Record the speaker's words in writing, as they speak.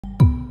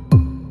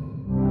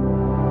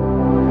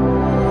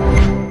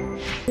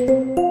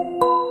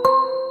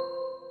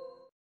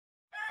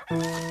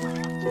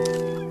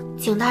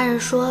大人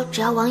说，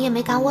只要王爷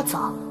没赶我走，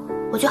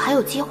我就还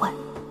有机会。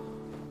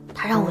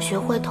他让我学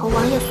会投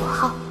王爷所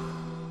好，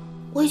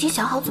我已经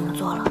想好怎么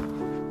做了。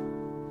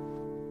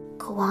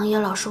可王爷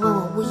老是问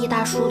我巫医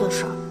大叔的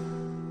事儿，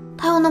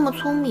他又那么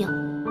聪明，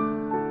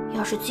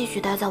要是继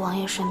续待在王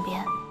爷身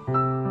边，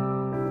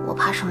我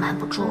怕是瞒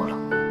不住了。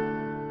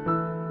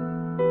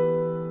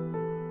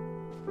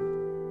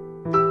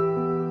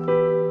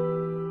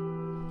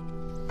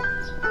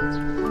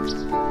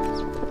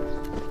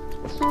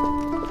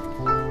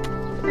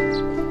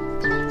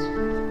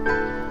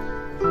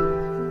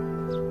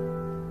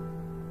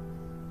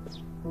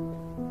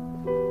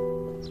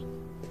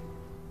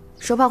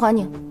手帕还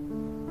你。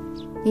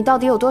你到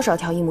底有多少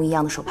条一模一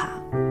样的手帕？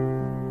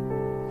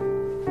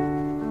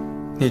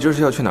你这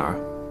是要去哪儿？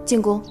进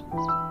宫。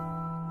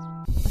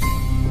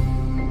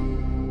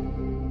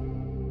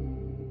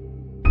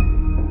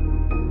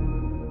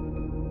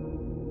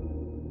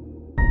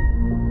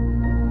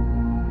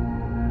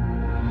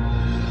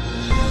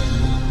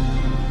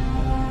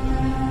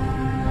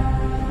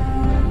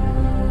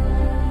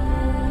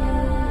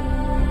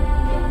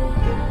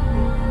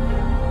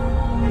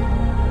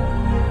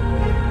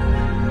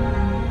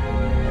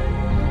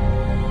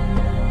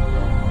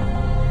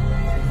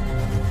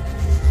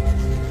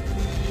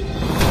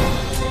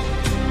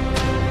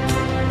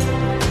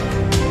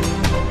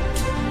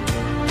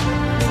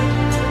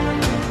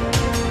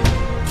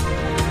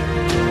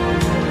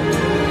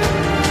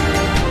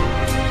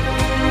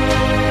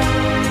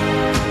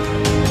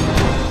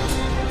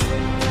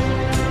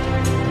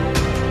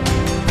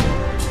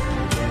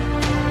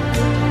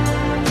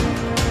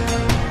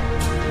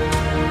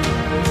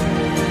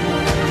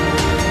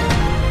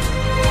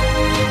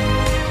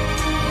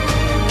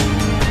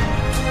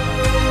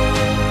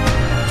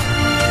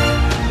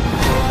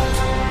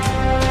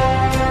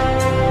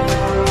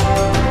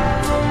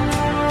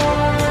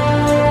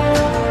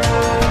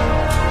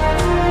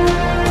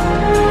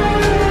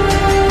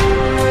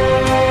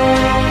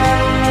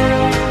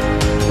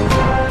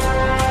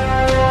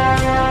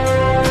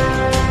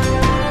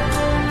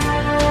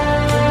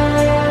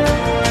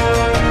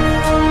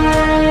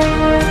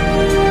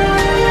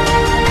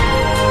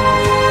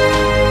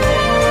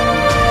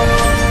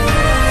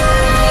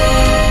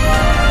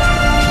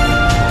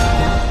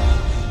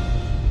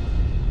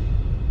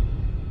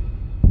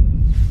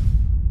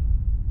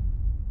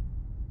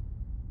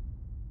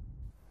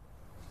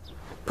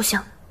不行，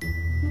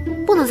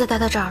不能再待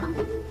在这儿了。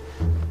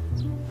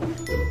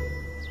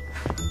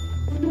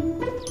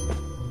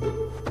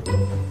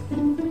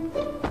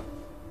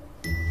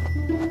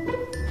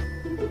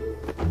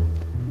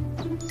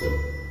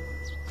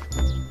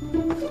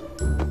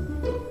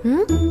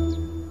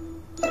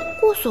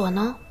过锁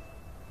呢？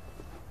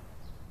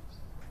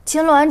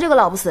秦鸾这个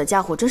老不死的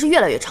家伙真是越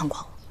来越猖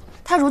狂，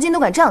他如今都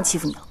敢这样欺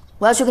负你了，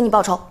我要去给你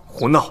报仇。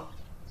胡闹！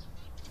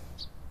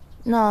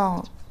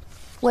那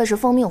我也是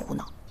奉命胡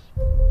闹。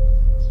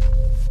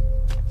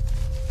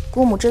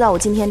姑母知道我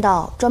今天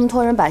到，专门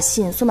托人把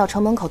信送到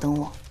城门口等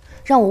我，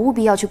让我务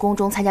必要去宫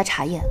中参加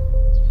茶宴。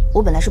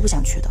我本来是不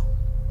想去的，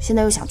现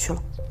在又想去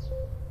了。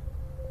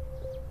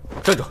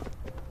站住！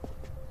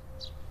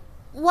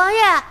王爷，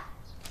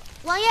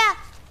王爷，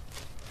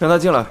让他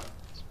进来。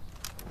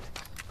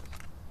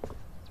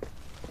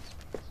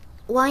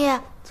王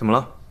爷，怎么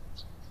了？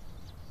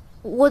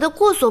我的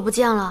过锁不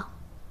见了。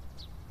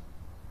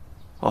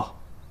哦，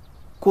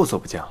过锁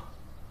不见了，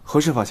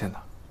何时发现的？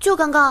就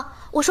刚刚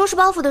我收拾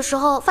包袱的时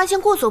候，发现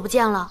过锁不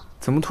见了。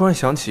怎么突然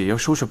想起要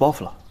收拾包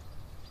袱了？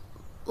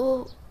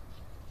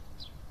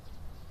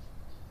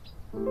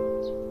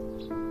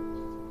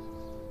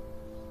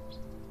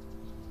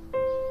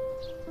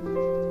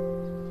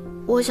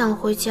我想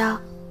回家。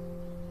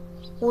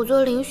我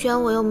做遴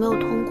选我又没有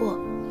通过，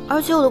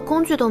而且我的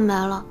工具都没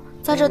了，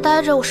在这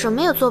待着我什么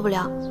也做不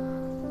了。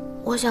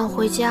我想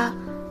回家，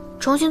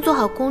重新做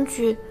好工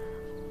具，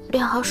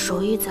练好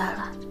手艺再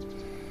来。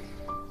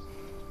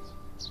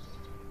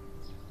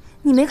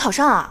你没考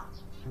上啊，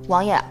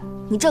王爷，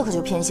你这可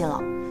就偏心了。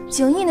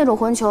景逸那种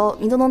混球，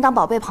你都能当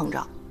宝贝捧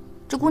着，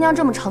这姑娘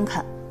这么诚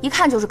恳，一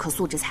看就是可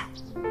塑之才，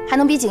还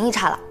能比景逸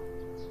差了？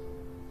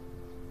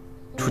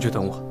出去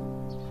等我。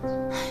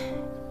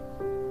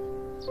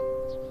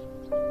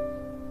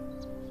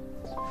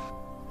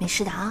没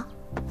事的啊。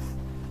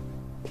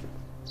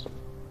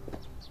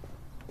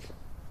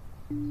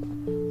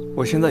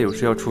我现在有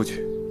事要出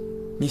去，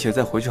你且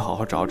再回去好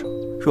好找找，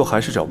若还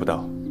是找不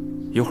到，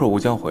一会儿吴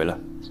江回来，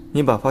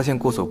你把发现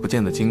过锁不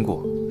见的经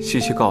过细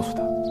细告诉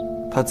他，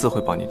他自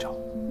会帮你找。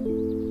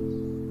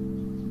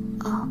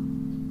哦。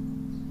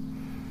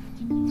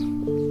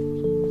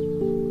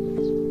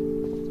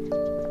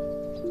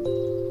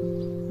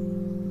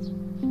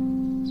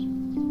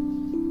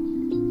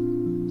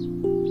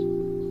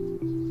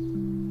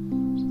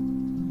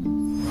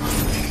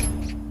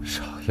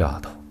傻丫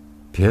头，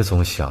别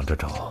总想着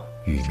找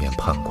玉面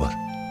判官，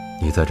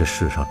你在这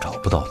世上找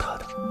不到他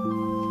的。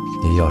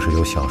你要是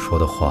有想说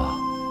的话，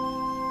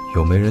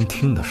有没人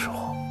听的时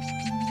候，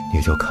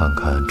你就看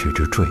看这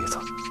只坠子，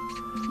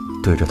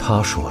对着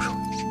他说说，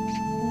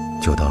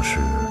就当是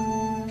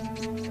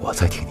我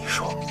再听你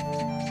说。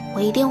我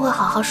一定会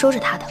好好收着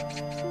他的。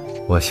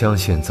我相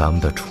信咱们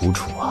的楚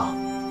楚啊，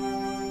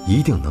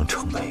一定能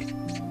成为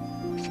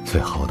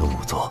最好的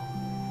仵作。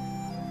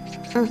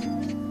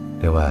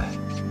另外，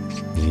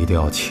你一定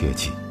要切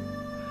记，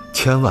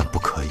千万不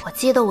可以。我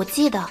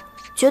记得，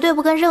绝对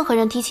不跟任何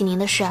人提起您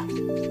的事。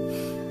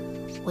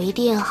我一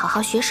定好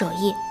好学手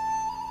艺，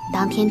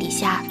当天底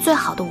下最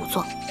好的仵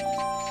作。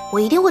我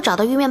一定会找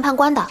到玉面判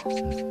官的。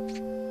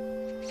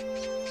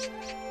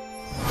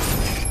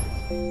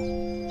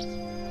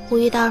无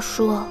疑大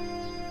叔，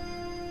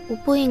我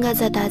不应该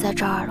再待在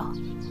这儿了。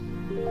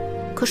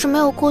可是没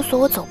有过所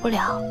我走不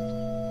了，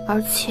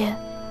而且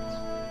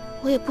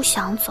我也不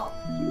想走。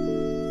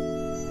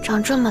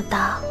长这么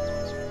大，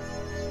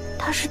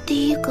他是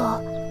第一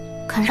个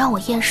肯让我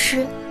验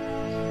尸、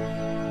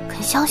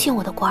肯相信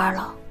我的官儿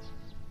了。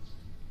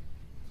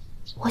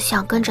我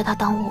想跟着他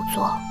当仵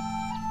作，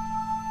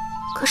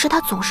可是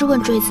他总是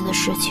问坠子的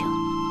事情，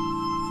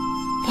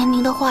连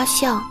您的画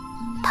像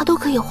他都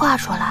可以画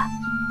出来。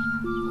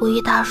无疑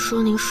大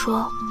叔，您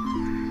说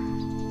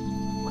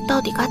我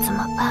到底该怎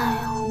么办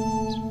呀？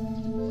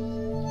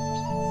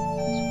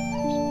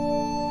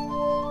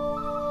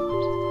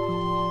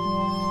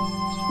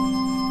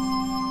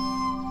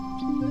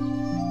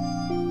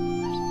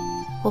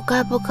我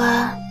该不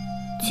该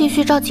继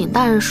续照景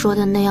大人说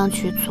的那样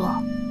去做？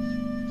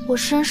我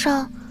身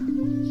上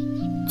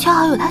恰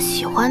好有他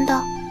喜欢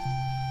的，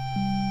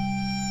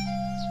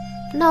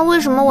那为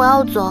什么我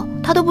要走，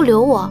他都不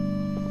留我，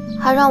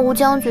还让吴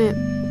将军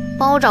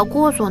帮我找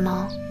过所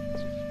呢？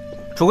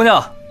楚姑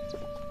娘，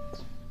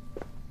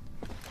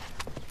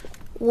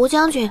吴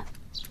将军，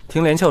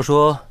听连翘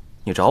说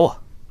你找我。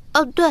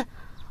对，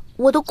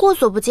我的过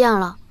所不见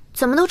了，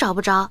怎么都找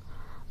不着。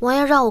王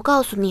爷让我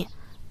告诉你，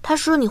他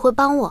说你会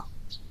帮我。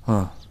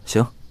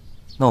行，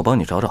那我帮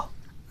你找找。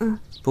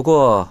不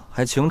过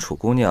还请楚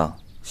姑娘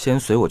先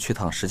随我去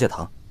趟石界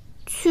堂。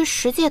去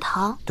石界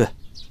堂？对，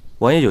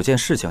王爷有件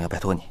事情要拜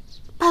托你。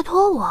拜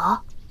托我？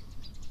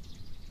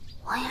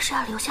王爷是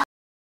要留下？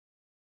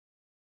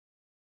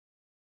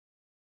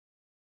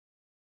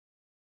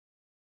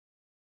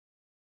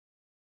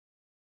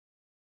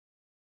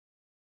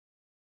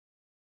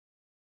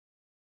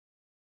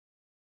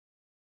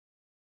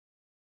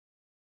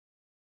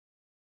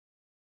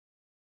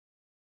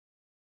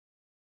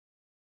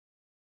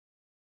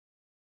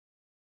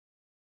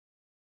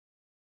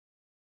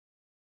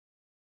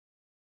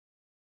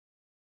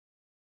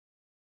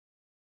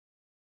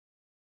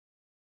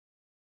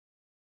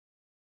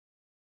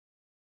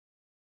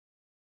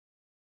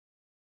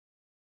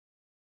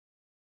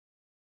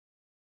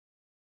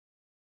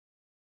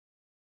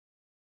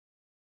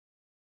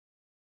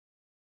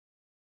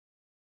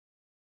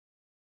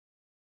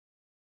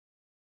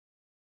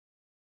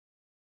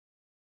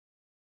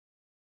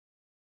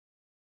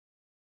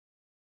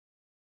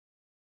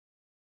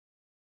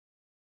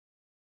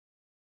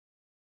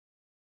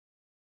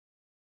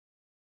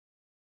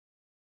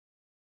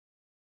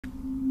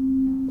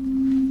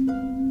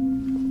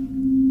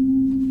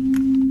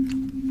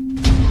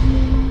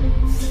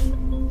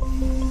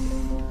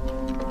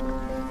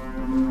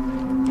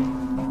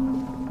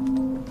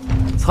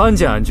参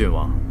见安郡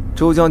王。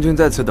周将军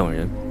在此等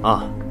人。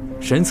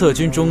神策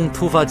军中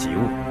突发急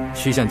务，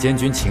需向监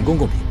军秦公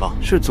公禀报。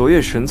是昨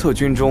夜神策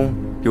军中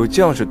有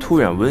将士突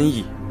染瘟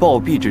疫暴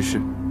毙之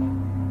事。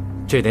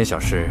这点小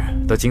事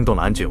都惊动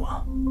了安郡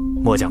王，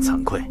末将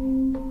惭愧。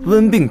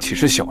瘟病岂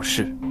是小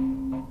事？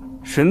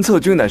神策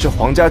军乃是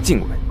皇家禁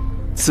卫，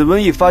此瘟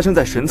疫发生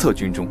在神策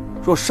军中，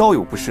若稍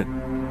有不慎，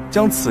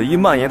将此疫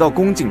蔓延到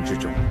宫禁之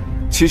中，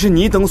岂是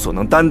你等所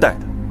能担待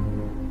的？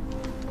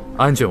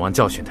安郡王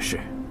教训的是，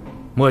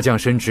末将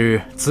深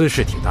知兹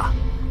事体大，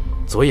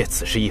昨夜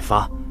此事一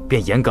发，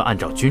便严格按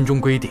照军中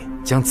规定，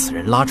将此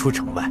人拉出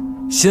城外，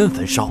先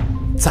焚烧，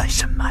再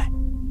深埋。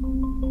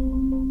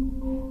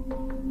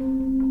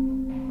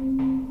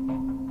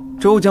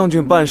周将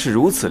军办事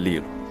如此利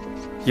落，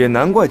也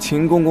难怪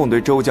秦公公对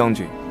周将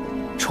军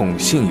宠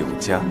信有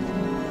加。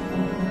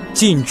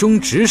尽忠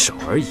职守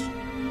而已。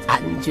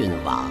安郡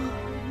王，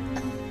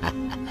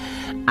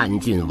安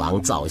郡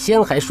王早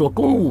先还说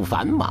公务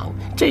繁忙，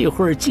这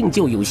会儿竟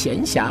就有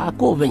闲暇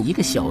过问一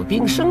个小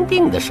兵生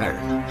病的事儿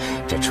了。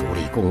这处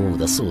理公务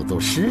的速度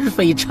实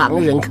非常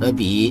人可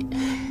比，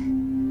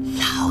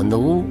老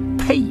奴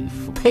佩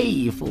服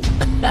佩服。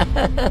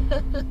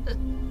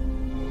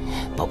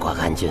不过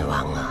安郡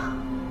王啊，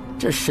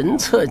这神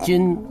策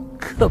军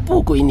可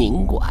不归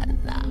您管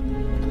呐。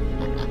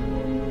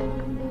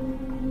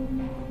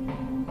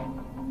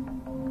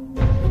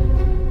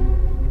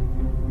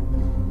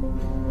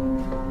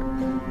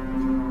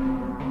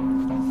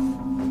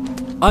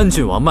安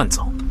郡王慢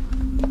走。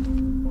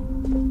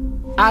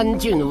安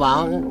郡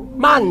王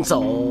慢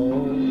走。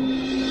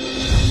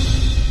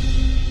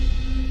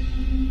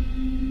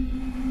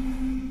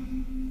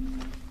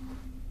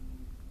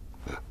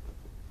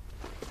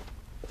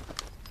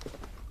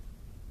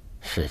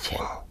事情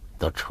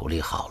都处理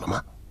好了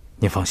吗？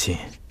您放心，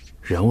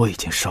人我已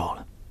经烧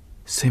了，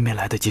虽没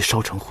来得及烧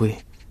成灰，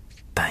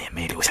但也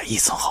没留下一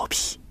层好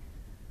皮。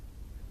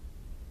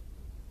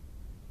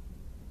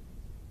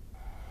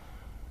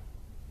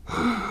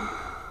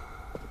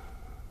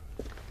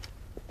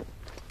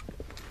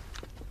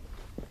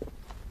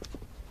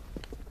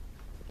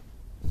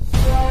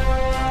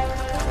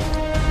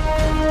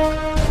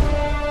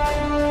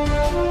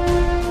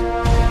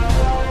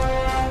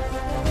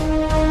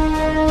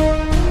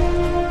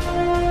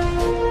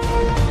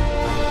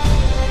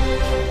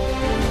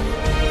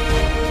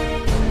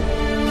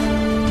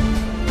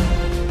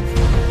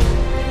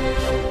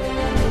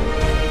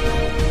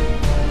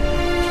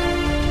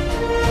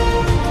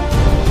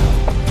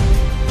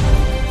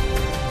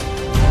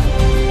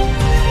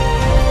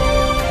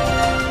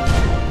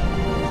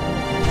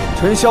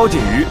臣萧瑾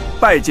瑜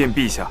拜见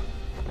陛下。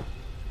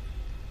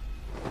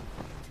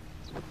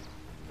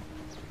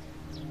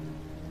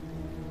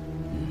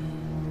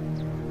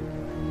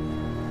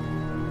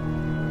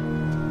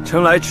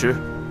臣来迟，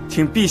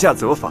请陛下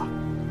责罚。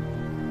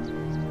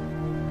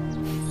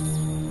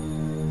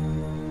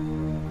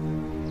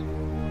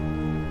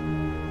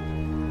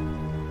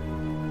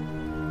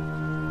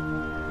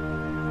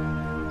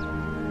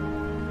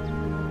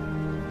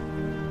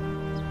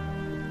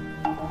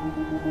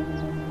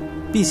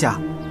陛下，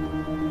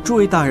诸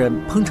位大人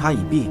烹茶已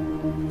毕，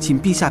请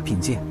陛下品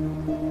鉴。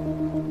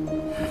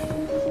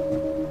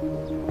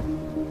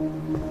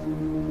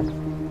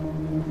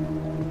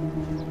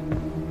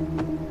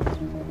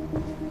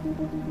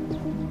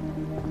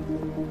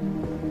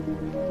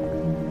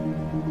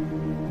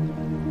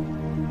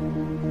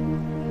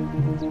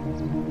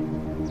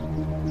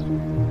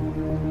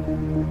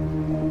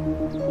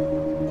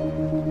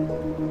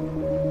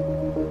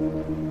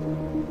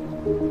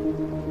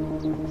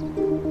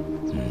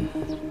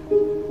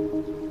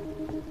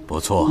不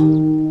错，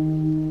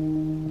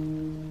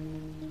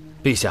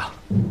陛下，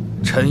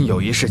臣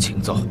有一事请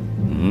奏。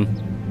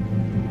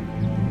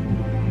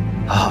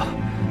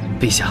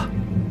陛下，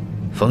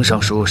冯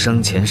尚书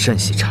生前甚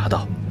喜茶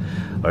道，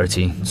而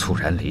今猝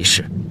然离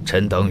世，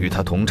臣等与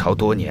他同朝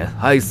多年，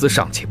哀思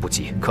尚且不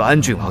及，可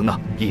安郡王呢，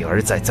一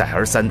而再再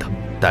而三的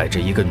带着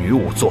一个女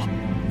仵作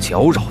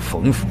搅扰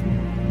冯府，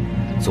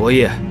昨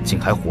夜竟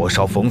还火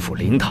烧冯府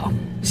灵堂，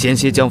险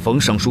些将冯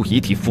尚书遗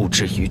体付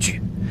之一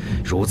炬。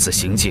如此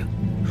行径，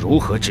如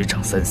何执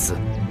掌三司？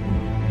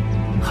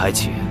还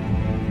请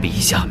陛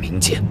下明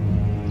鉴。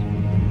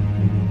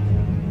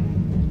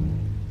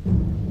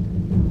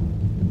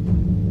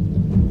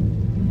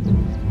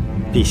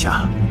陛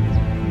下，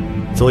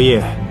昨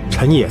夜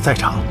臣也在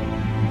场，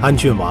安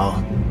郡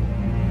王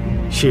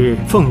是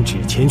奉旨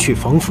前去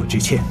冯府致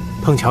歉，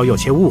碰巧有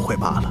些误会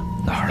罢了。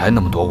哪来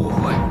那么多误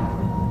会？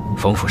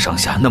冯府上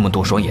下那么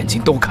多双眼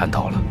睛都看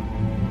到了。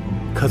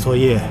可昨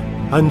夜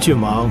安郡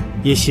王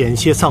也险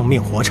些丧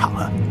命火场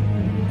了。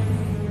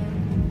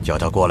叫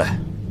他过来。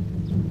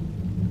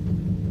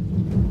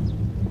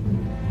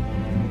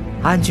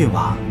安郡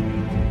王，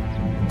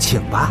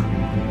请吧。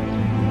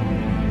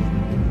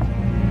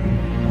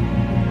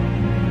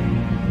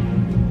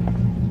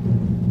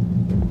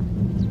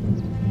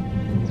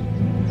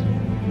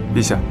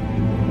陛下，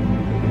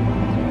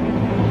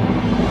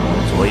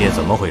昨夜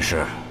怎么回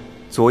事？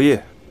昨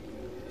夜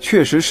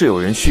确实是有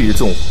人蓄意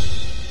纵火，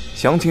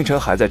详情臣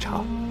还在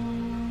查。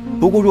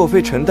不过若非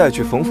臣带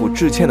去冯府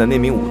致歉的那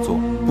名仵作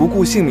不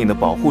顾性命地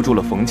保护住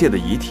了冯介的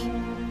遗体，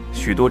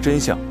许多真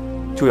相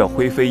就要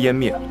灰飞烟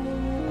灭了。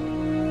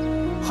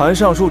韩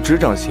尚书执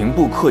掌刑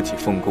部克己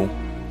奉公，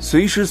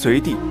随时随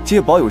地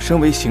皆保有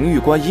身为刑狱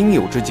官应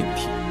有之警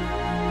惕，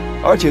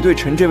而且对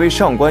臣这位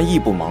上官亦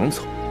不盲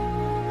从，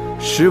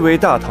实为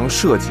大唐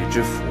社稷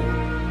之福。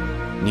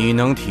你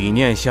能体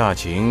念下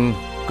情，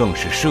更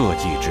是社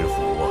稷之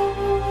福啊！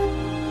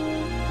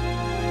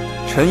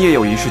臣也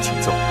有一事请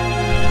奏。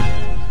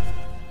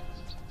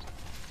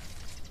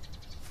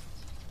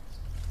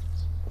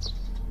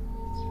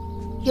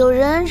有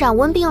人染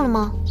瘟病了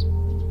吗？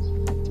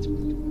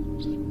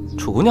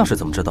楚姑娘是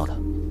怎么知道的？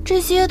这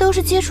些都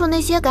是接触那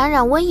些感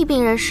染瘟疫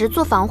病人时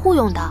做防护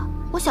用的。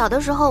我小的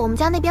时候，我们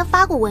家那边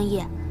发过瘟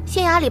疫，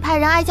县衙里派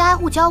人挨家挨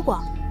户教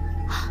过。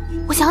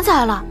我想起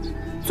来了，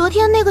昨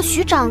天那个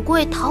徐掌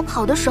柜逃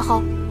跑的时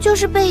候，就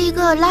是被一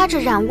个拉着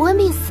染瘟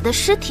病死的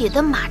尸体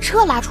的马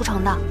车拉出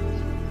城的。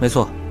没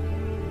错，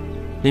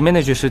里面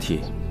那具尸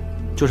体，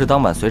就是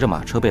当晚随着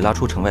马车被拉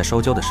出城外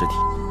烧焦的尸体。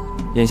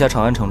眼下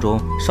长安城中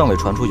尚未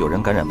传出有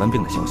人感染瘟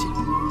病的消息，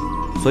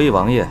所以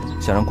王爷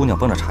想让姑娘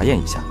帮着查验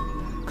一下，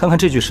看看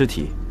这具尸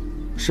体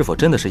是否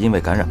真的是因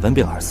为感染瘟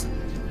病而死。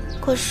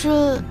可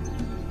是，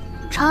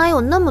长安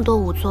有那么多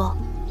仵作，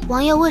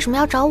王爷为什么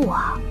要找我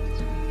啊？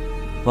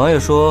王爷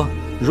说，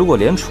如果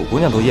连楚姑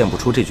娘都验不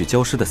出这具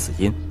焦尸的死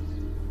因，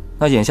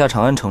那眼下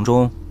长安城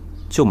中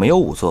就没有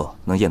仵作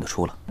能验得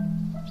出了。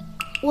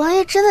王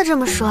爷真的这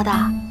么说的？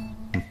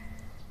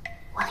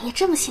王爷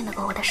这么信得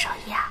过我的手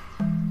艺啊？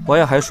王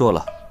爷还说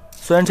了，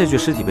虽然这具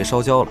尸体被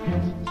烧焦了，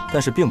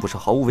但是并不是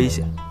毫无危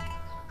险。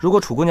如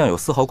果楚姑娘有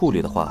丝毫顾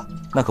虑的话，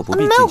那可不必。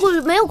没有顾虑，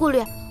没有顾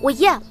虑，我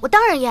验，我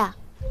当然验。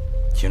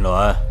秦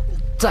鸾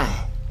在。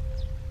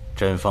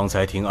朕方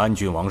才听安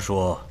郡王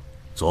说，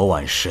昨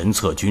晚神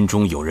策军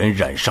中有人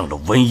染上了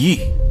瘟疫。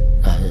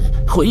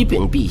回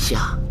禀陛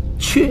下，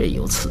确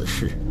有此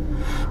事。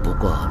不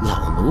过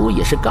老奴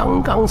也是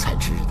刚刚才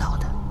知道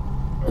的。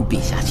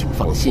陛下请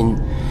放心，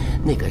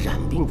那个染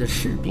病的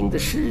士兵的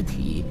尸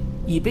体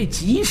已被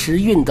及时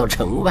运到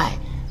城外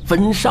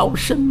焚烧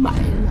深埋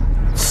了。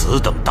此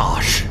等大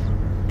事，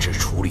只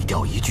处理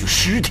掉一具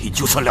尸体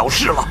就算了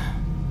事了。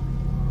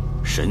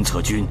神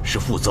策军是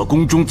负责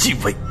宫中禁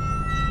卫，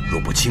若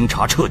不清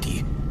查彻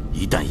底，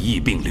一旦疫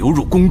病流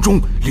入宫中，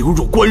流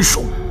入官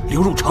署，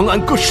流入长安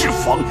各市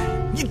坊，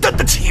你担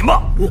得起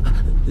吗？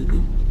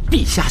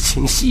陛下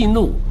请息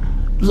怒，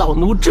老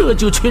奴这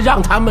就去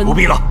让他们。不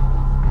必了，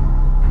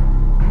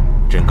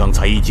朕刚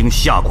才已经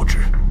下过旨，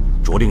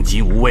着令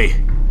禁武卫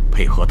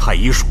配合太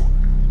医署，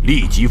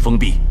立即封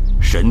闭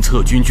神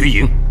策军军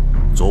营。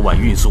昨晚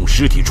运送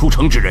尸体出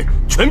城之人，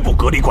全部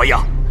隔离关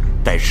押，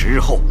待10日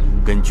后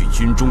根据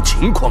军中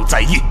情况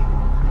再议。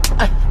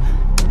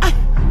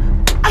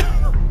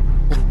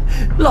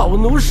老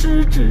奴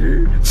失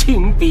职，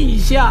请陛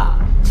下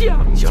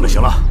降罪。行了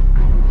行了，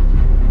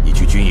你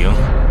去军营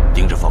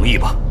盯着防疫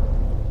吧。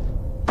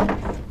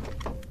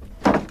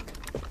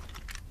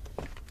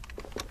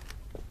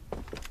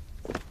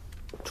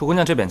楚姑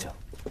娘这边请。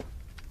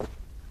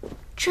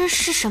这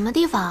是什么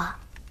地方啊？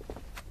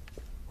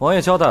王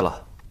爷交代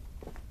了，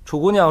楚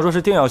姑娘若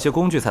是定要些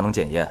工具才能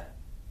检验，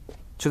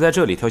就在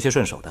这里挑些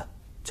顺手的，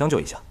将就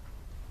一下。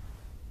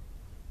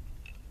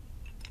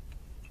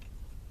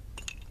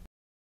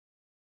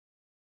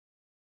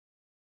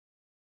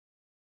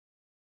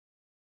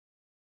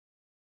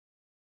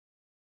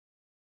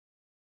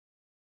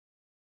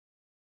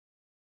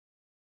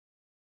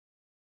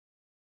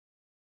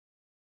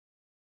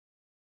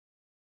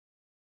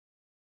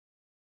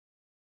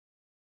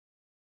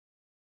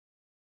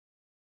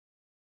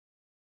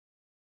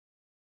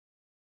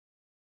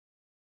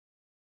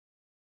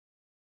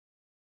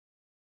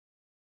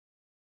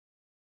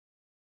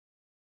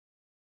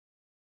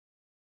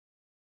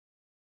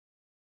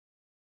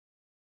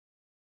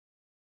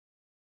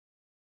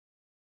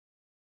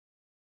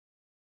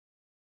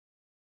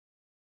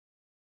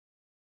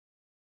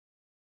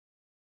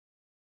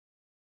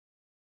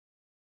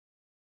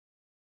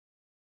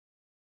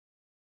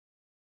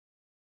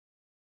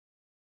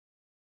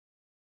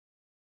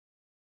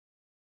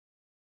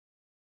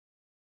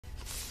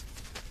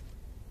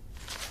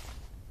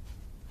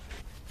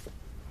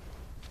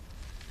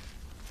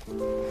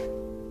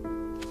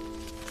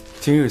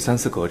今日3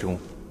司阁中，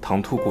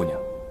唐突姑娘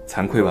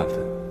惭愧万分，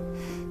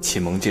启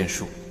蒙见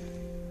恕。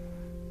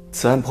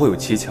此案颇有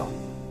蹊跷，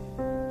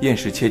验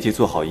时切记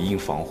做好一应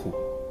防护，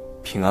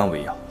平安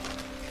为要。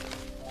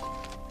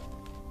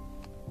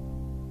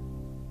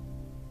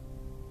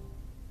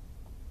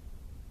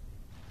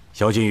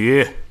萧瑾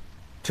瑜，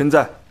臣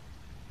在。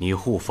你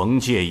护冯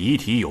介遗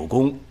体有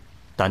功，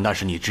但那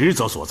是你职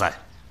责所在。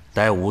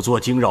待仵作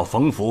惊扰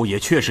冯府，也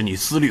确是你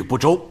思虑不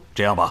周。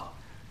这样吧，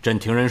朕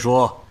听人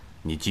说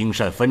你精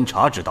善分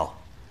察之道，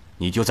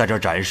你就在这儿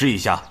展示一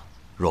下。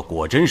若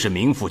果真是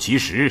名副其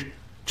实，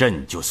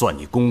朕就算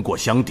你功过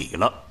相抵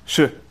了。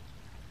是，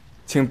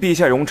请陛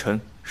下容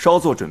臣稍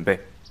作准备。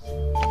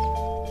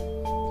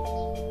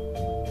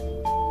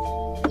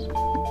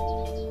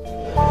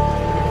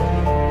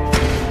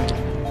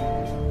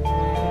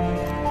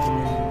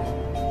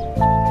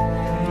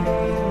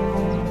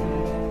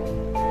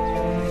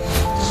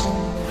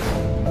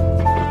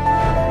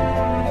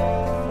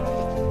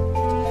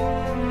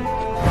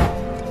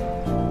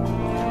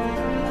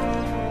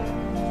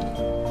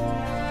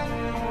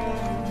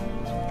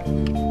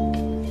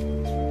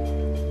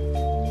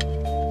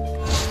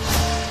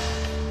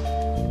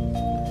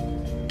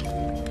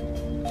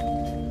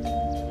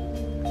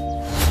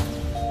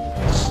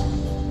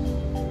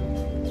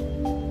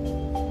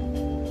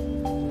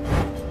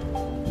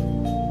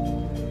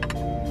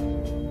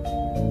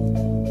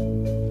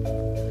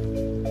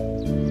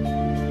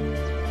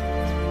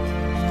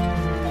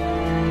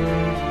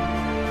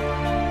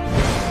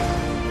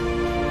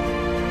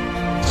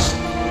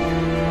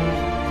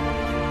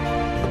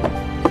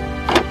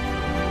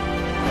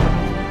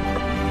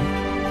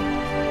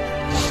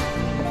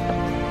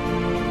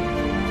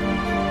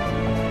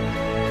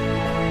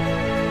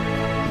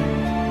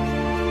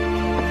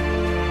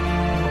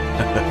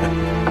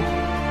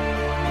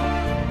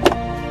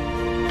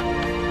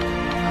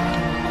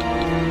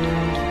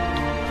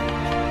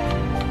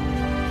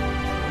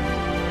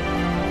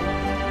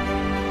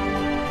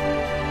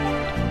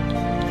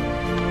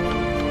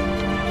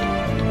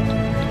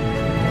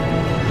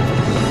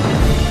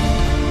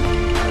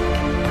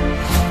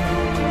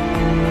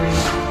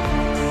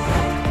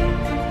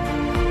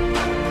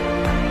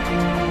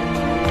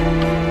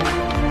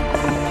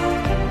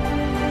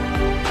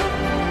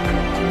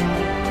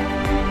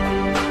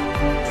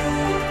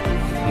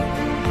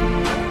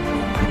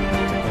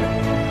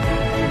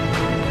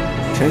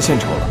臣献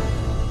丑了。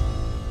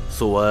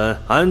素闻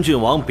安郡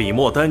王笔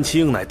墨丹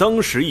青乃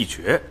当时一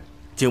绝，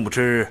竟不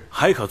知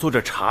还可做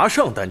这茶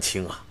上丹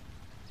青啊！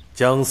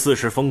将4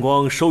世风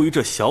光收于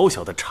这小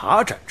小的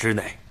茶盏之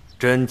内，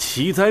真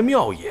奇哉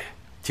妙也！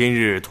今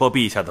日托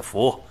陛下的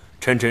福，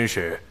臣真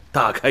是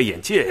大开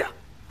眼界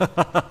呀！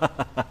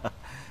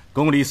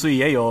宫里虽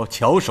也有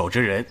巧手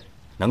之人，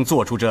能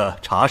做出这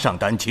茶上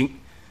丹青，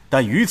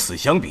但与此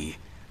相比，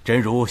真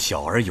如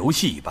小儿游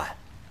戏一般。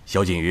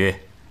萧瑾瑜，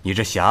你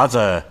这匣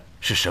子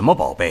是什么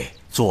宝贝？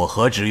作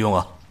何之用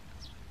啊？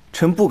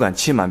臣不敢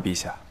欺瞒陛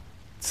下，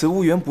此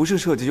物原不是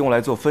设计用来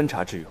做分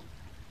茶之用，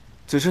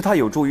只是它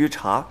有助于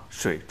茶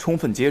水充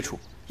分接触，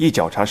易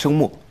搅茶生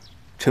沫，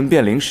臣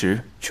便临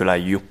时取来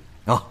一用。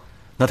啊，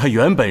那它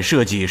原本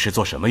设计是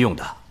做什么用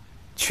的？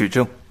取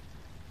证。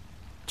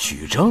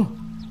取证？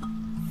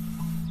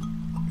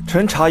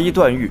臣查疑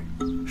断狱，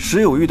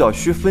时有遇到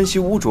需分析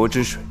污浊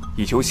之水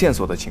以求线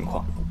索的情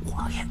况。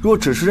若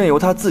只是任由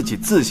他自己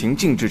自行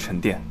静置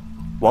沉淀，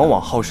往往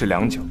耗时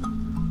良久，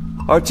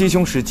而击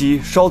凶时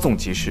机稍纵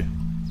即逝。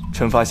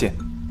臣发现，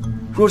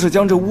若是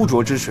将这污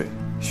浊之水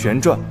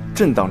旋转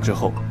震荡之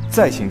后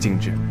再行静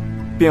置，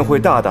便会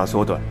大大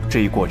缩短这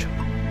一过程。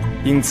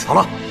因此，好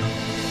了，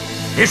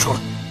别说了，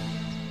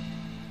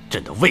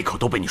朕的胃口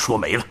都被你说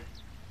没了，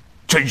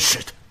真是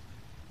的。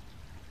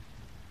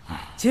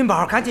金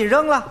宝，赶紧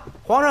扔了，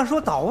皇上说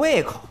倒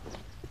胃口。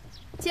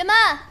且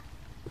慢。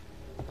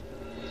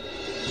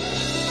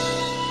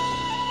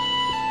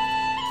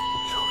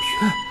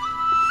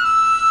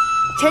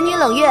臣女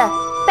冷月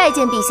拜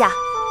见陛下。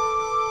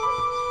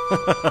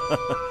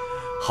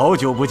好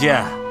久不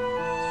见，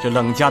这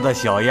冷家的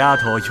小丫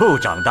头又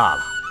长大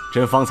了。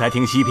朕方才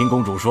听熹嫔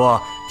公主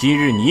说，今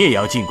日你也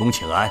要进宫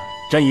请安，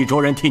朕已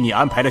着人替你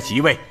安排了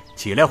席位，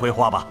起来回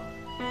话吧。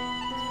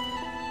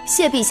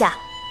谢陛下。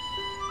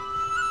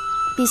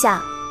陛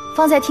下，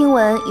方才听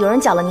闻有人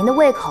搅了您的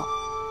胃口，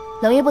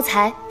冷月不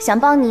才，想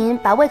帮您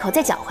把胃口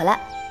再搅回来。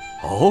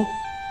哦，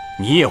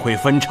你也会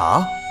分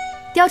茶？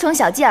雕虫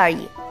小技而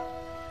已，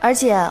而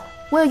且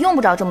我也用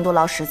不着这么多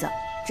劳什子，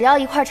只要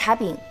一块茶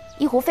饼、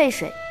一壶沸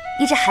水、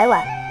一只海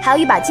碗，还有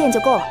一把剑就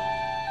够了。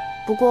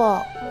不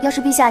过，要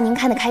是陛下您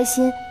看得开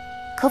心，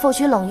可否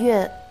许冷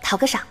月讨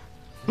个赏？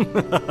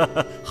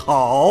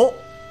好，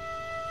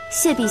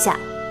谢陛下。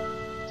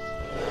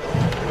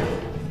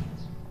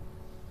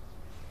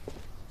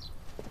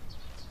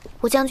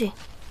吴将军，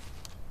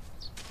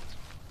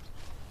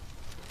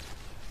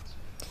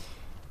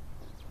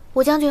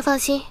吴将军放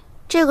心，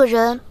这个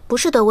人不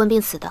是得瘟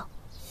病死的。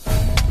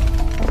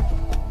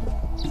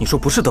你说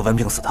不是得瘟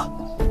病死的？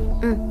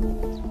嗯。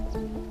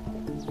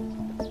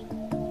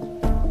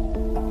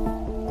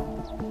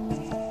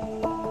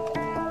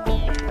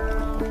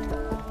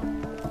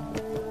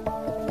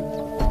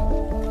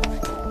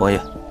王爷，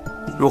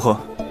如何？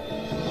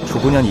楚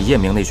姑娘已验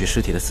明那具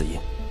尸体的死因。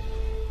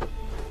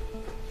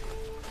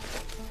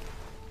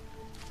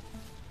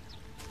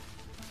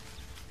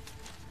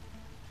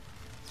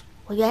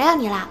我原谅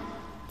你啦，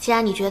既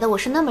然你觉得我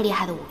是那么厉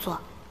害的仵作，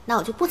那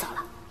我就不走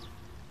了。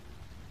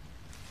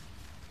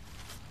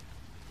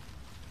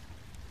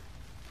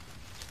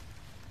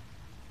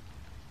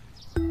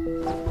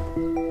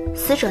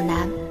死者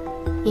男，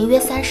年约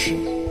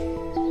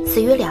30，死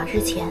于2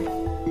日前，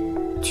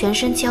全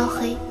身焦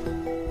黑，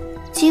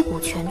肌骨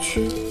全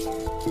屈，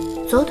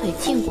左腿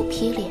胫骨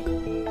劈裂，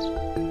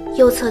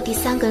右侧第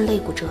3根肋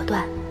骨折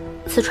断，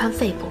刺穿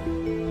肺部，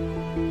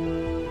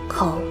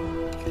口、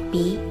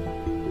鼻、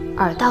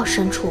耳道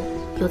深处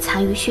有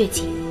残余血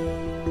迹。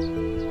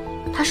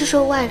他是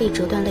受外力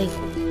折断肋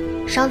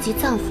骨，伤及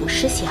脏腑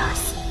失血而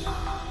死，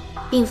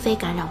并非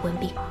感染瘟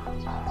病。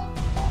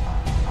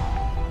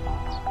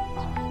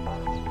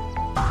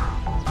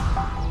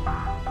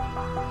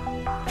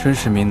真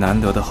是名难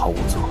得的好仵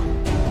作。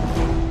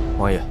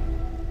王爷，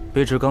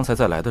卑职刚才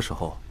在来的时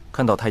候，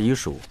看到太医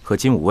署和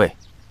金吾卫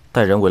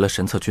带人围了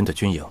神策军的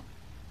军营，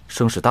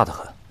声势大得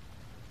很。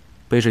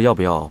卑职要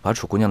不要把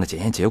楚姑娘的检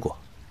验结果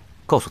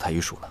告诉太医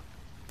署呢？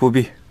不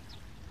必，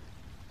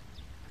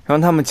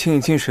让他们清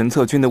一清神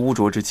策军的污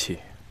浊之气，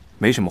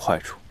没什么坏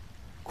处。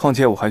况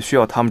且我还需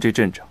要他们这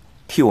镇长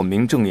替我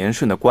名正言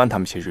顺地关他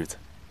们些日子。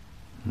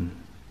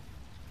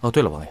哦，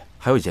对了，王爷，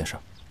还有一件事。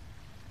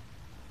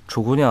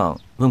楚姑娘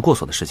问过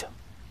所的事情，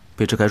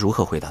卑职该如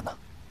何回答呢？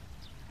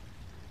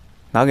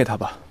拿给他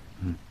吧。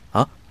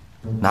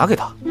拿给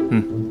他。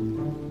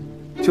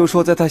就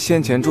说在他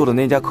先前住的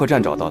那家客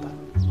栈找到的。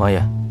王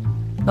爷，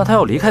那他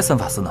要离开三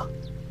法司呢？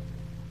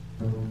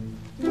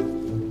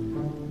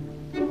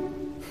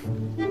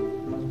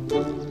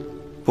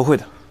不会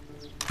的。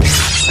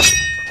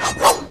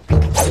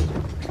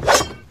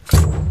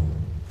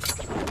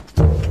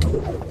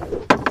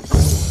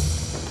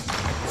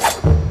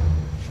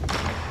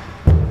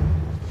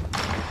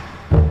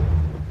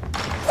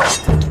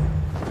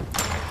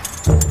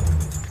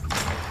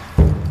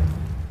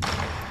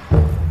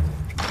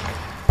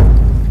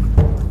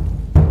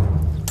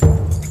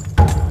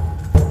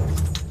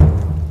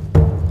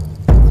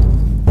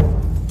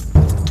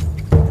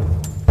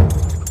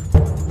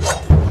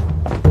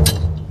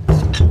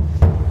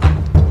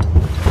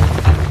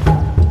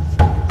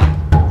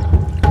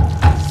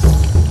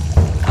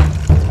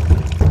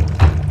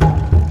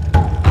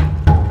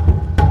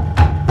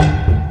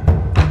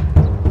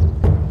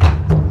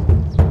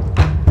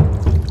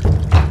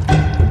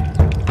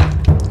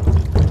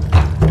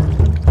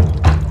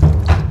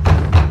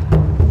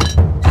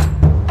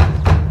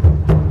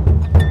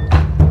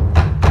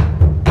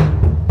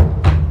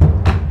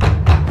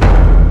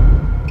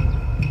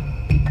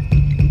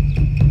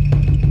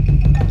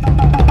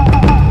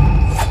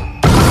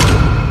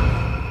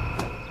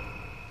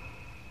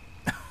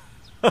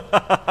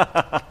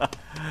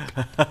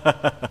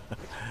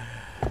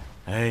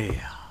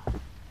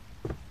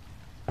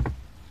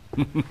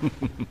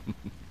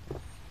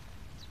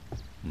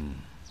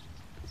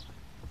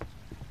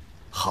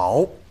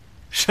好，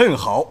甚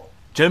好，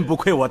真不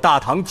愧我大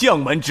唐将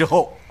门之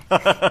后。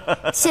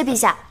谢陛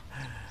下。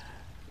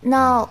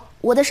那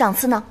我的赏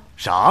赐呢？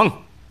赏，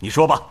你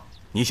说吧，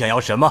你想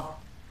要什么？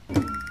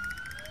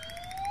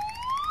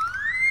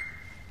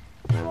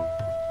陛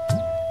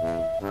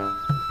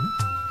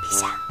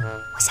下，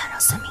我想让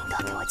孙明德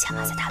给我牵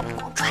马在太平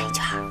宫转一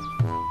圈。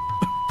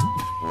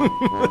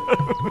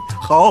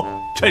好，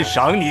朕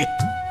赏你。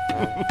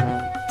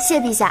谢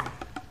陛下。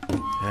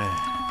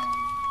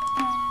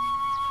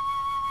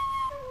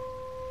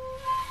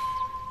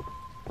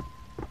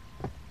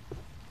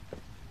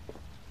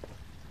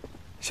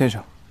先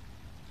生，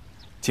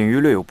景瑜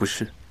略有不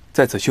适，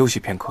在此休息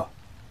片刻，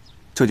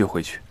这就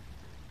回去。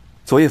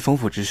昨夜冯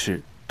府之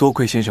事，多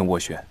亏先生斡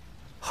旋，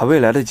还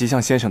未来得及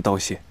向先生道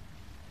谢，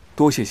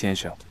多谢先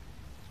生。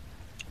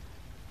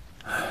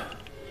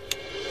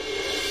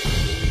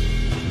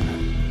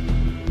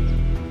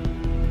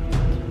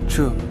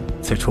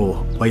此处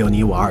唯有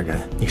你我二人，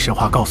你实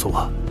话告诉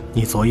我，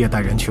你昨夜带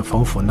人去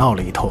冯府闹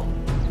了一通，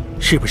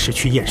是不是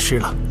去验尸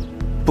了？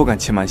不敢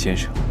欺瞒先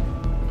生，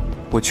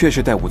我确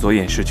实带仵作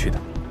验尸去的。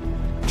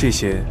这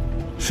些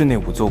是那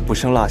仵作不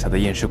慎落下的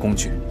验尸工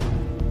具。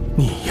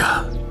你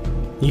呀，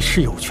你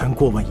是有权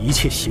过问一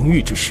切刑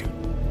狱之事，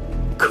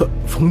可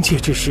冯介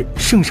之事，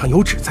圣上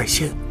有旨在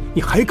先，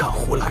你还敢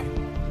胡来？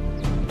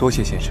多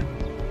谢先生。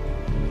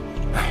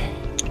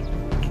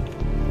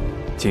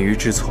景瑜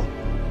知错，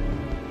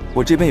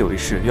我这边有一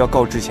事要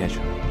告知先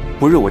生，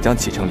不日我将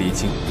启程离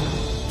京，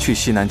去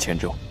西南黔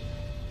州。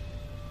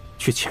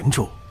去黔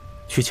州？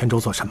去黔州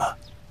做什么？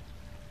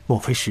莫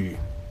非是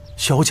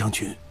萧将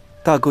军？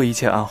大哥一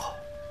切安好，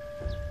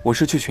我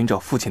是去寻找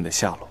父亲的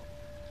下落。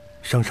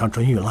圣上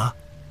准允了？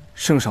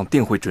圣上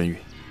定会准允。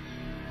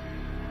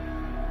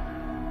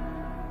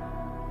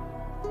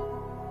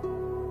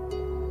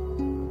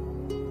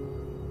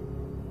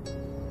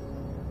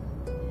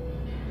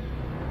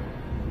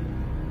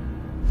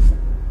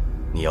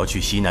你要去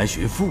西南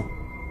寻父？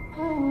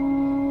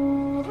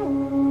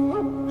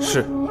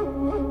是。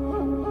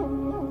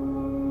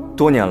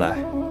多年来，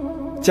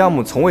家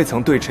母从未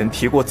曾对臣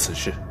提过此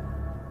事。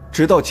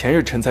直到前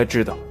日，臣才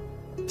知道，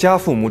家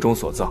父墓中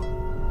所葬，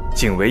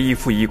仅为一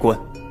副衣冠。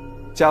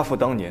家父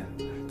当年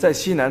在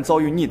西南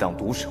遭遇逆党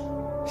毒手，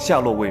下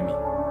落未明，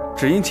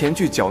只因前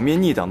去剿灭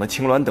逆党的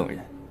秦鸾等人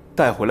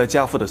带回了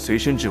家父的随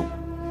身之物，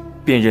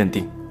便认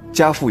定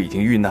家父已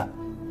经遇难。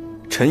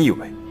臣以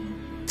为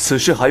此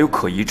事还有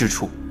可疑之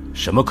处。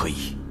什么可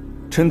疑？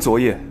臣昨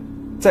夜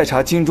在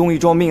查京中一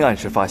桩命案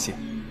时发现，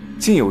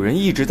竟有人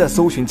一直在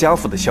搜寻家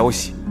父的消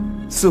息，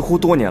似乎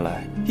多年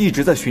来一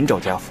直在寻找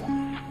家父。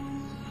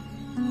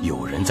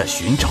有人在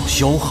寻找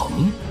萧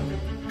恒？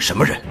什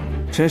么人？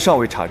臣尚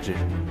未查知，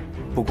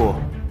不过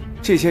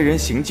这些人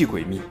行迹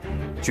诡秘，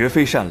绝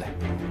非善类。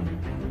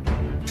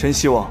臣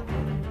希望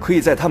可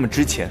以在他们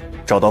之前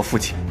找到父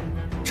亲，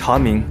查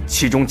明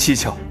其中蹊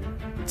跷。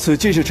此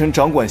既是臣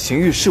掌管刑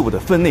狱事务的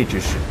分内之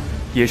事，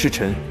也是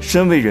臣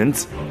身为人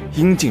子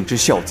应尽之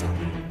孝责。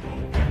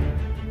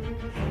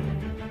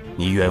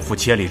你远赴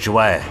千里之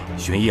外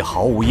寻一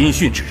毫无音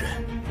讯之人，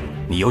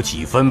你有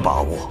几分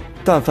把握？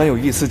但凡有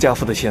一丝家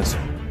父的线索，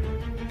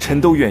臣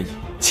都愿意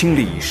倾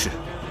力一试。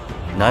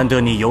难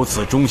得你有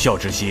此忠孝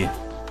之心，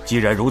既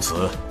然如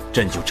此，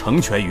朕就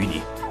成全于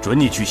你，准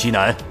你去西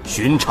南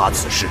巡查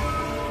此事。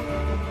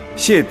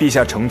谢陛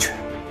下成全。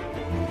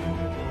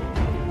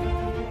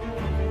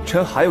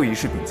臣还有一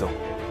事禀奏。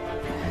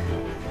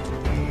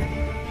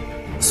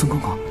孙公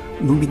公，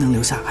奴婢能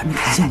留下，还没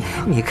看见你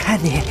呢。你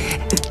看你，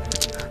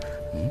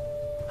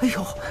哎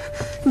呦，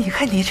你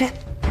看你这，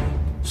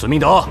孙明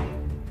德，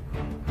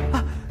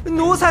啊，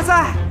奴才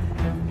在。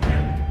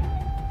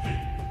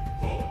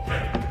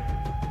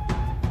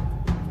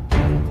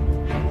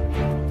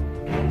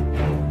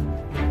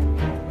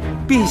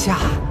陛下，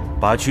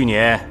把去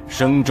年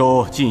升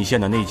州进献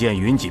的那件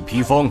云锦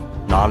披风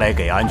拿来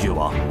给安郡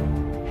王。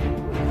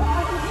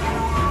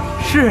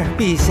是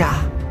陛下。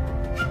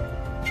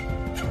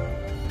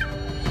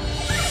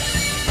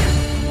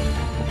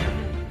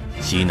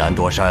西南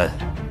多山，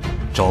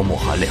朝暮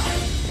寒凉，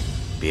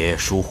别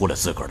疏忽了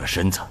自个儿的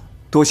身子。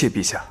多谢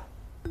陛下。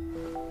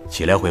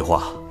起来回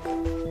话。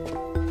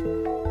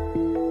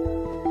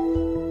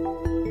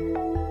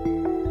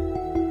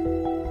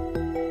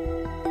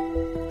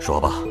说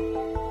吧，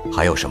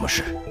还有什么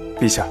事？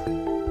陛下，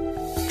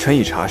臣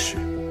已查实，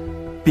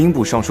兵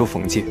部尚书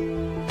冯介，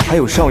还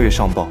有上月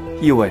上报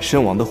意外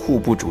身亡的户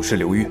部主事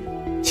刘越，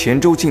黔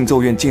州进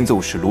奏院进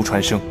奏使卢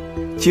传生，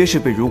皆是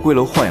被如归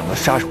楼豢养的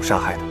杀手杀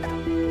害的。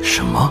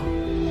什么？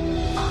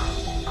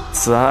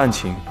此案案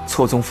情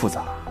错综复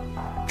杂，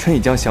臣已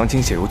将详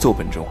情写入奏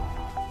本中，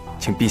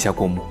请陛下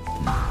过目。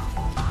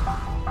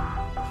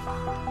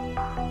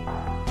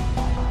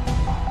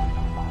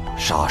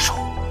杀手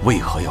为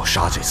何要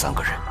杀这3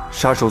个人？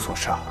杀手所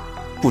杀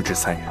不止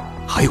3人，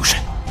还有谁？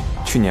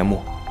去年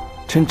末，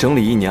臣整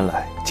理1年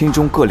来京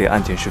中各类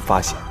案件时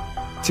发现，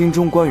京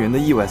中官员的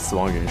意外死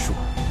亡人数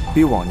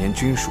比往年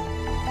均数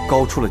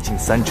高出了近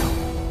30%。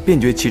便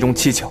觉其中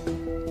蹊跷。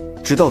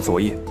直到昨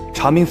夜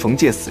查明冯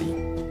介死因，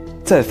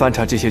再翻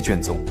查这些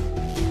卷宗，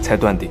才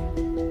断定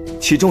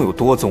其中有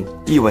多宗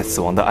意外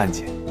死亡的案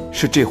件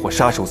是这伙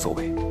杀手所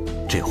为。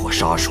这伙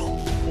杀手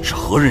是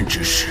何人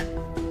指使？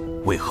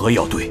为何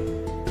要对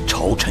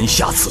朝臣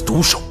下此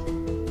毒手？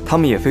他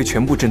们也非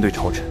全部针对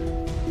朝臣。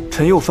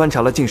臣又翻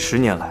查了近10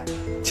年来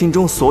京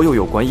中所有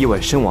有关意外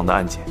身亡的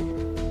案件，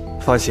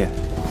发现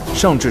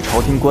上至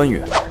朝廷官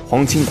员、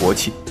皇亲国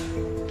戚，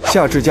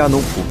下至家奴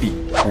仆婢、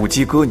舞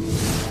姬歌女，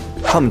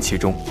他们其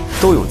中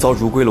都有遭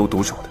如归楼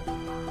毒手的，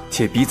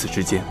且彼此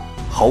之间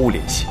毫无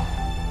联系。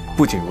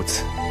不仅如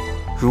此，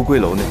如归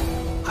楼内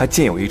还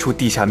建有一处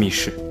地下密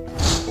室，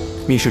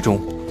密室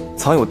中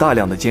藏有大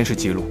量的监视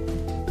记录，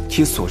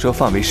其所涉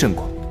范围甚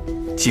广，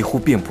几乎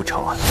遍布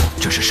长安。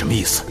这是什么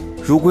意思？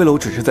如归楼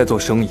只是在做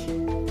生意，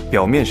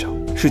表面上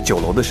是酒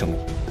楼的生意，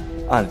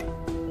暗里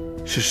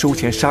是收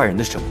钱杀人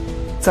的生意，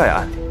再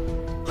暗里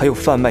还有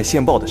贩卖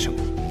线报的生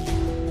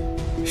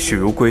意。许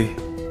如归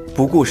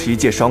不过是一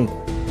介商贾，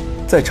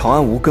在长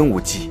安无根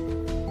无基，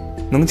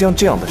能将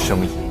这样的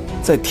生意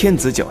在天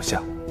子脚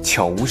下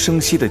悄无声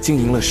息地经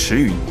营了10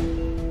余年，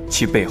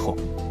其背后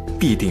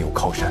必定有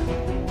靠山。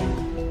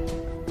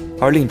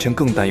而令臣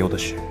更担忧的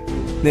是，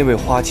那位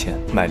花钱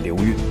买刘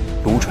越、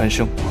卢传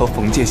生和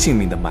冯介性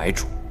命的买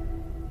主。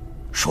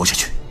说下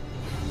去。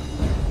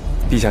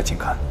陛下请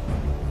看，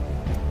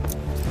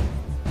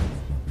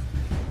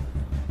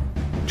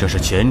这是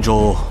黔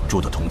州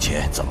铸的铜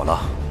钱，怎么了？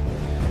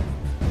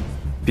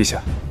陛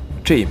下，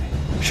这一枚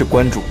是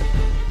官铸的，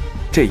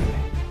这一枚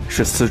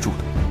是私铸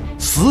的。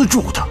私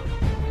铸的？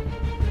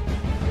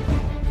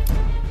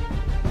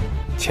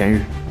前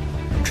日，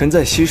臣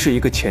在西市一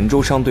个黔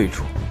州商队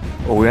处，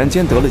偶然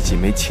间得了几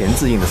枚黔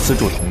字印的私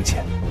铸铜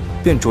钱，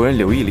便着人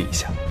留意了一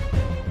下，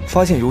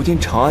发现如今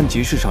长安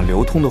集市上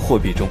流通的货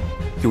币中，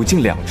有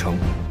近20%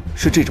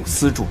是这种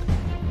私铸的。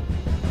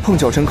碰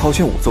巧臣考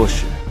选仵作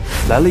时，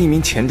来了一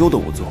名黔州的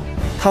仵作，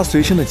他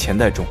随身的钱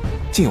袋中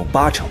竟有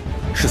80%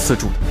是私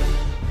铸的。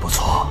不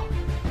错，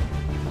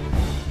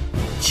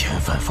钱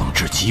范方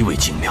制极为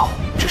精妙，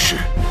只是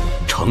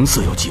成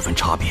色有几分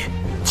差别，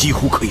几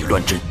乎可以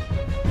乱真。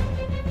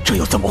这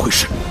又怎么回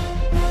事？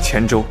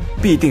黔州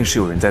必定是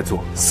有人在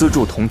做私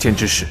铸铜钱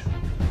之事。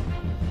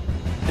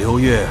刘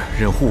越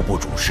任户部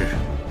主事，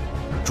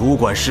主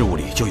管事务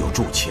里就有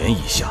铸钱一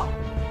项。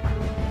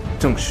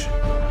正是，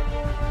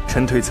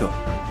臣推测，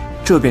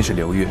这便是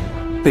刘越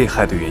被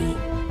害的原因。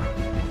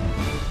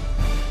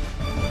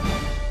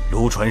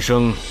卢传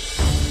生，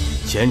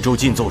黔州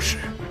进奏使，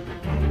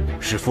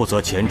是负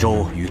责黔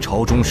州与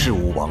朝中事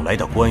务往来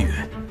的官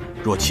员。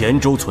若黔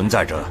州存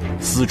在着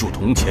私铸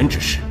铜钱之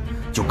事，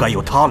就该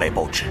由他来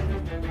报知。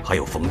还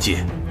有冯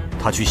介，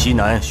他去西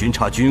南巡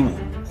查军务，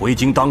回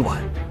京当晚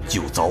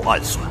就遭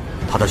暗算。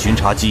他的巡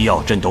查纪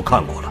要朕都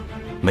看过了，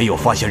没有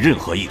发现任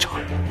何异常。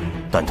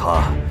但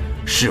他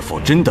是否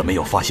真的没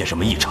有发现什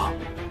么异常，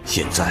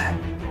现在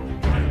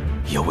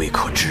也未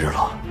可知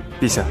了。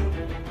陛下，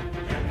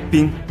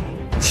兵、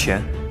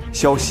钱、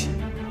消息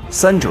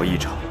3者异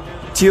常，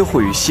皆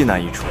会于西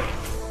南一处。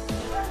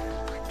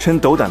臣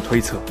斗胆推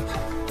测，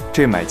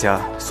这买家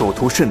所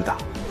图甚大，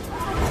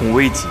恐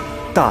危及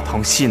大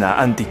唐西南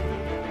安定。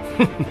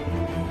哼哼，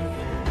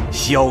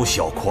宵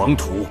小狂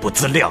徒不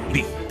自量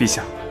力。陛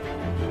下，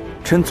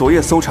臣昨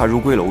夜搜查如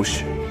归楼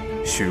时，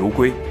许如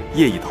归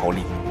夜已逃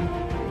离，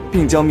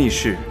并将密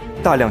室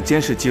大量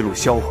监视记录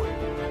销毁。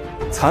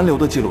残留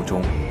的记录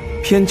中，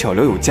偏巧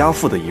留有家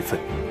父的一份，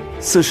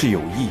似是有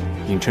意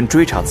引臣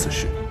追查此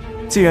事。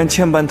既然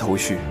千般头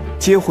绪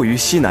皆会于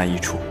西南一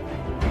处，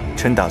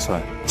臣打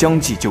算将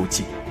计就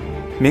计，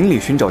明里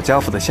寻找家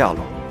父的下落，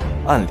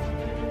暗里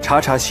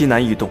查查西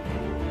南异动，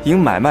引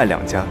买卖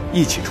2家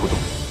一起出动。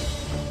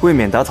为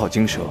免打草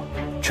惊蛇，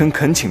臣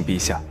恳请陛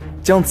下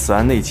将此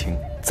案内情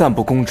暂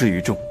不公之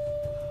于众，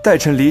待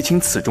臣厘清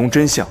此中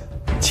真相，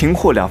擒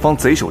获2方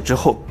贼首之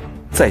后，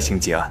再行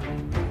结案。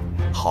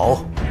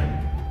好，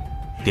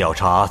调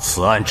查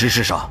此案之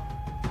事上，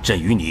朕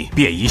与你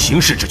便宜行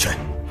事之权。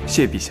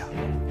谢陛下。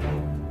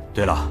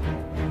对了，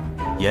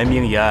严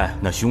明一案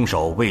那凶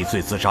手畏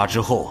罪自杀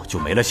之后就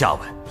没了下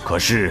文，可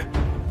是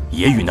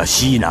也与那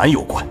西南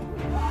有关。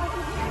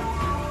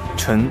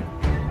臣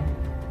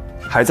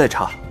还在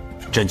查，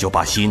朕就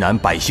把西南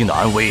百姓的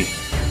安危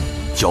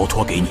交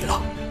托给你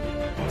了。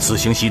此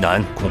行西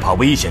南恐怕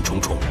危险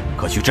重重，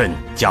可需朕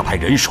加派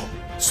人手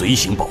随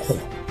行保护。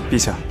陛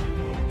下，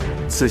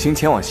此行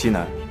前往西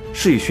南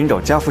是以寻找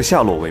家父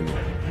下落为名，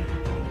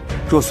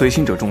若随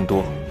行者众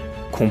多，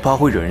恐怕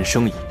会惹人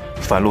生疑，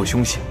反落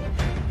凶险。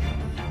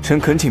臣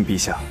恳请陛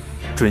下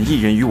准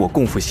一人与我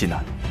共赴西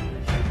南。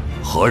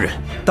何人？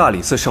大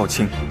理寺少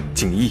卿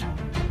景义。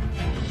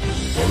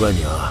我问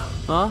你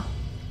啊，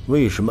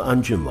为什么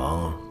安郡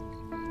王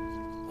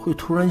会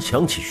突然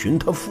想起寻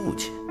他父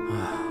亲？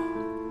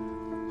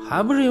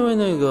还不是因为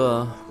那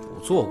个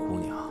仵作姑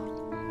娘。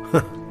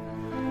哼，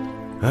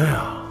哎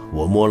呀，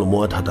我摸了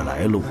摸他的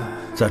来路，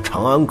在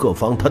长安各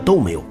方他都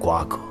没有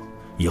瓜葛。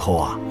以后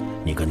啊，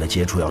你跟他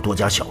接触要多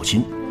加小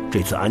心。这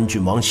次安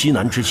郡王西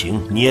南之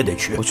行，你也得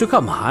去。我去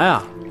干嘛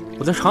呀？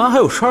我在长安还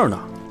有事儿呢。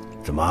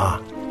怎么，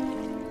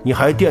你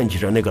还惦记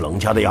着那个冷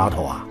家的丫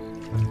头啊？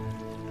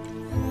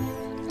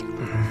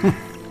哼，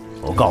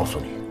我告诉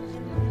你，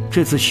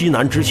这次西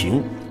南之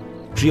行，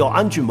只要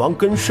安郡王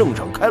跟圣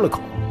上开了口，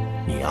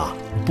你呀，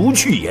不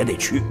去也得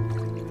去。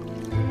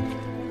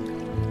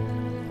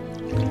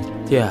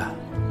爹，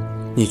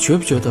你觉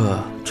不觉得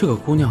这个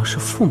姑娘是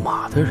驸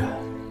马的人？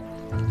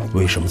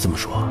为什么这么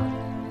说？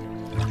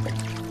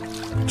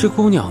这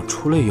姑娘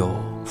除了有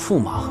驸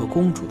马和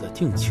公主的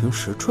定情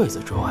石坠子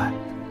之外，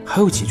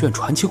还有几卷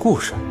传奇故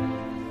事。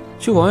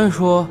据王爷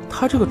说，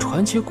他这个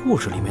传奇故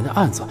事里面的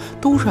案子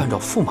都是按照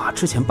驸马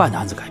之前办的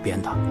案子改编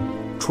的。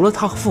除了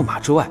他和驸马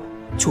之外，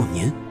就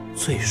您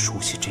最熟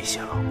悉这些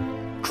了。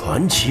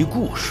传奇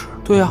故事？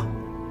对啊，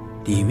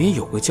里面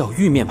有个叫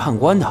玉面判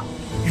官的。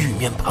玉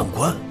面判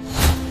官？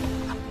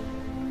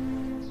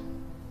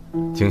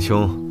景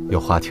兄有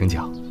话请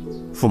讲。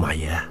驸马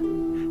爷，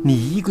你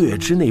1个月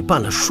之内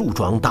办了数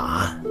桩大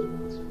案，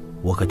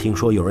我可听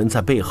说有人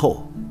在背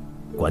后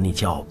管你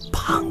叫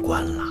判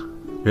官了。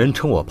人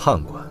称我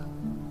判官，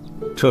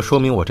这说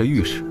明我这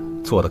御史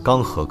做得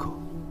刚合格。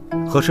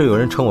何时有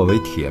人称我为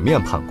铁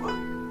面判官，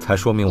才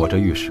说明我这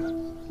御史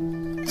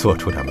做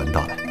出点门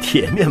道来。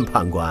铁面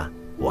判官，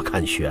我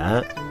看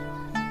悬。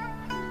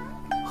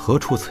何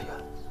出此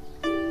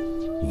言？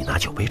你拿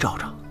酒杯照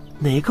照，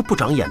哪个不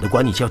长眼的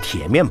管你叫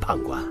铁面判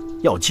官？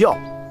要叫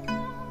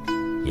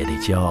也得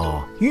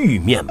叫玉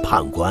面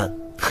判官，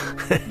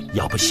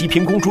要不西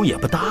平公主也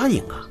不答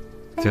应啊。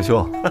景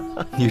兄，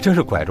你这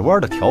是拐着弯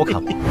的调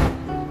侃我。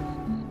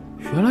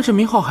原来这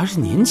名号还是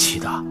您起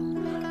的。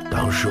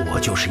当时我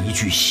就是一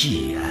句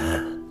戏言，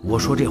我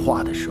说这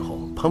话的时候，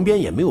旁边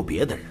也没有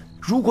别的人。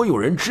如果有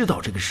人知道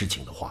这个事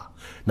情的话，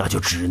那就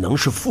只能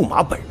是驸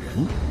马本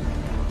人。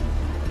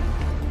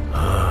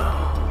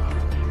啊，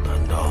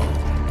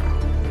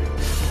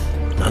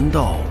难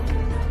道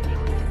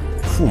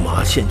驸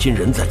马现今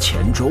人在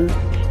黔州，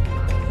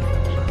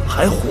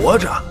还活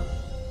着？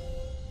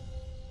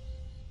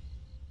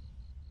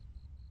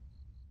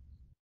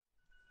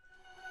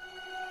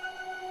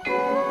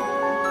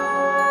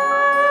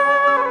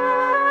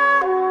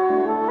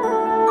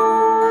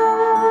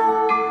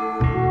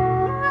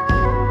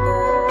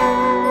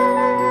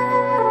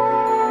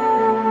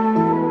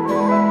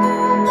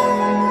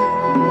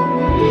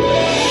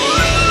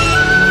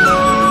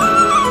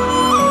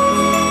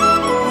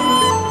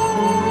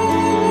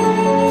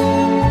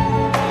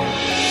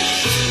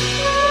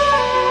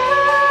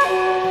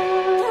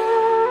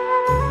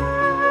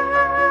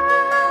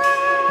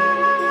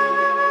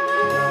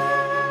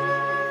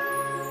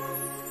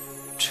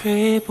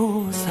吹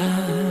不散，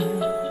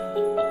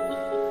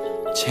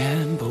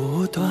剪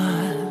不断，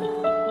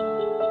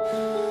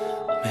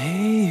没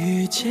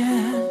遇见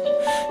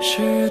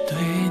是对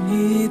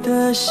你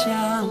的想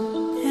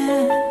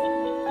念。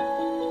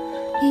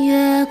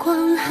月光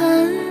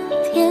寒，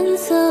天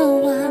色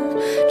晚，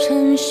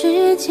尘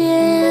世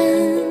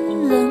间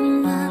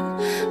冷暖，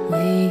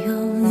唯有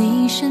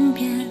你身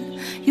边，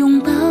拥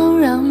抱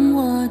让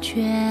我眷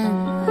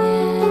恋。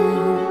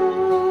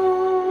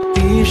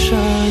闭上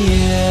眼，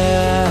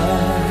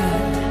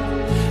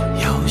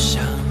又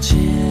相见，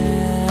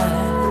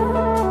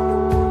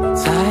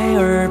在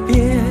耳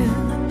边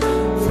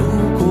拂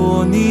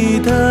过你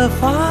的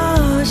发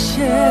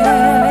线。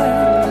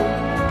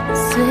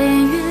岁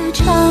月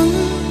长，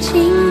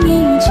情意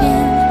间，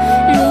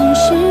人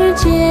世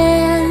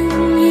间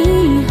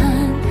遗憾，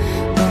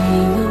没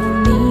有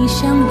你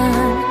相伴，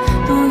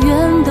多远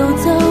都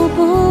走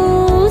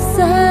不散。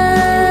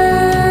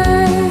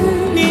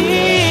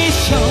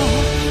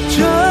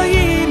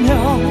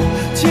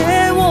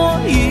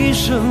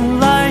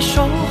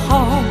守好，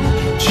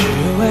只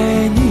为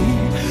你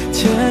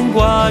牵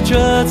挂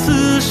着，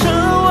此生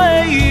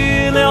未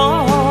预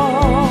料。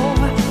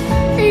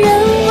人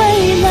未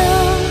了，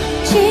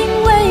情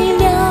未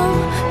了，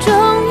终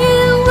于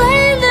为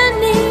了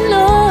你落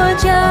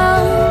脚，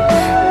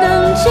能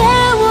借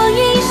我一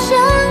生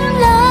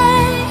来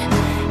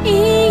依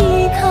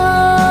靠。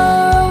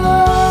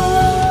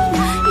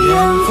远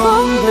方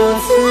的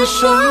此生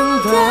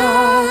的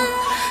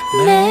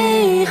美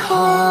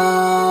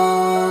好。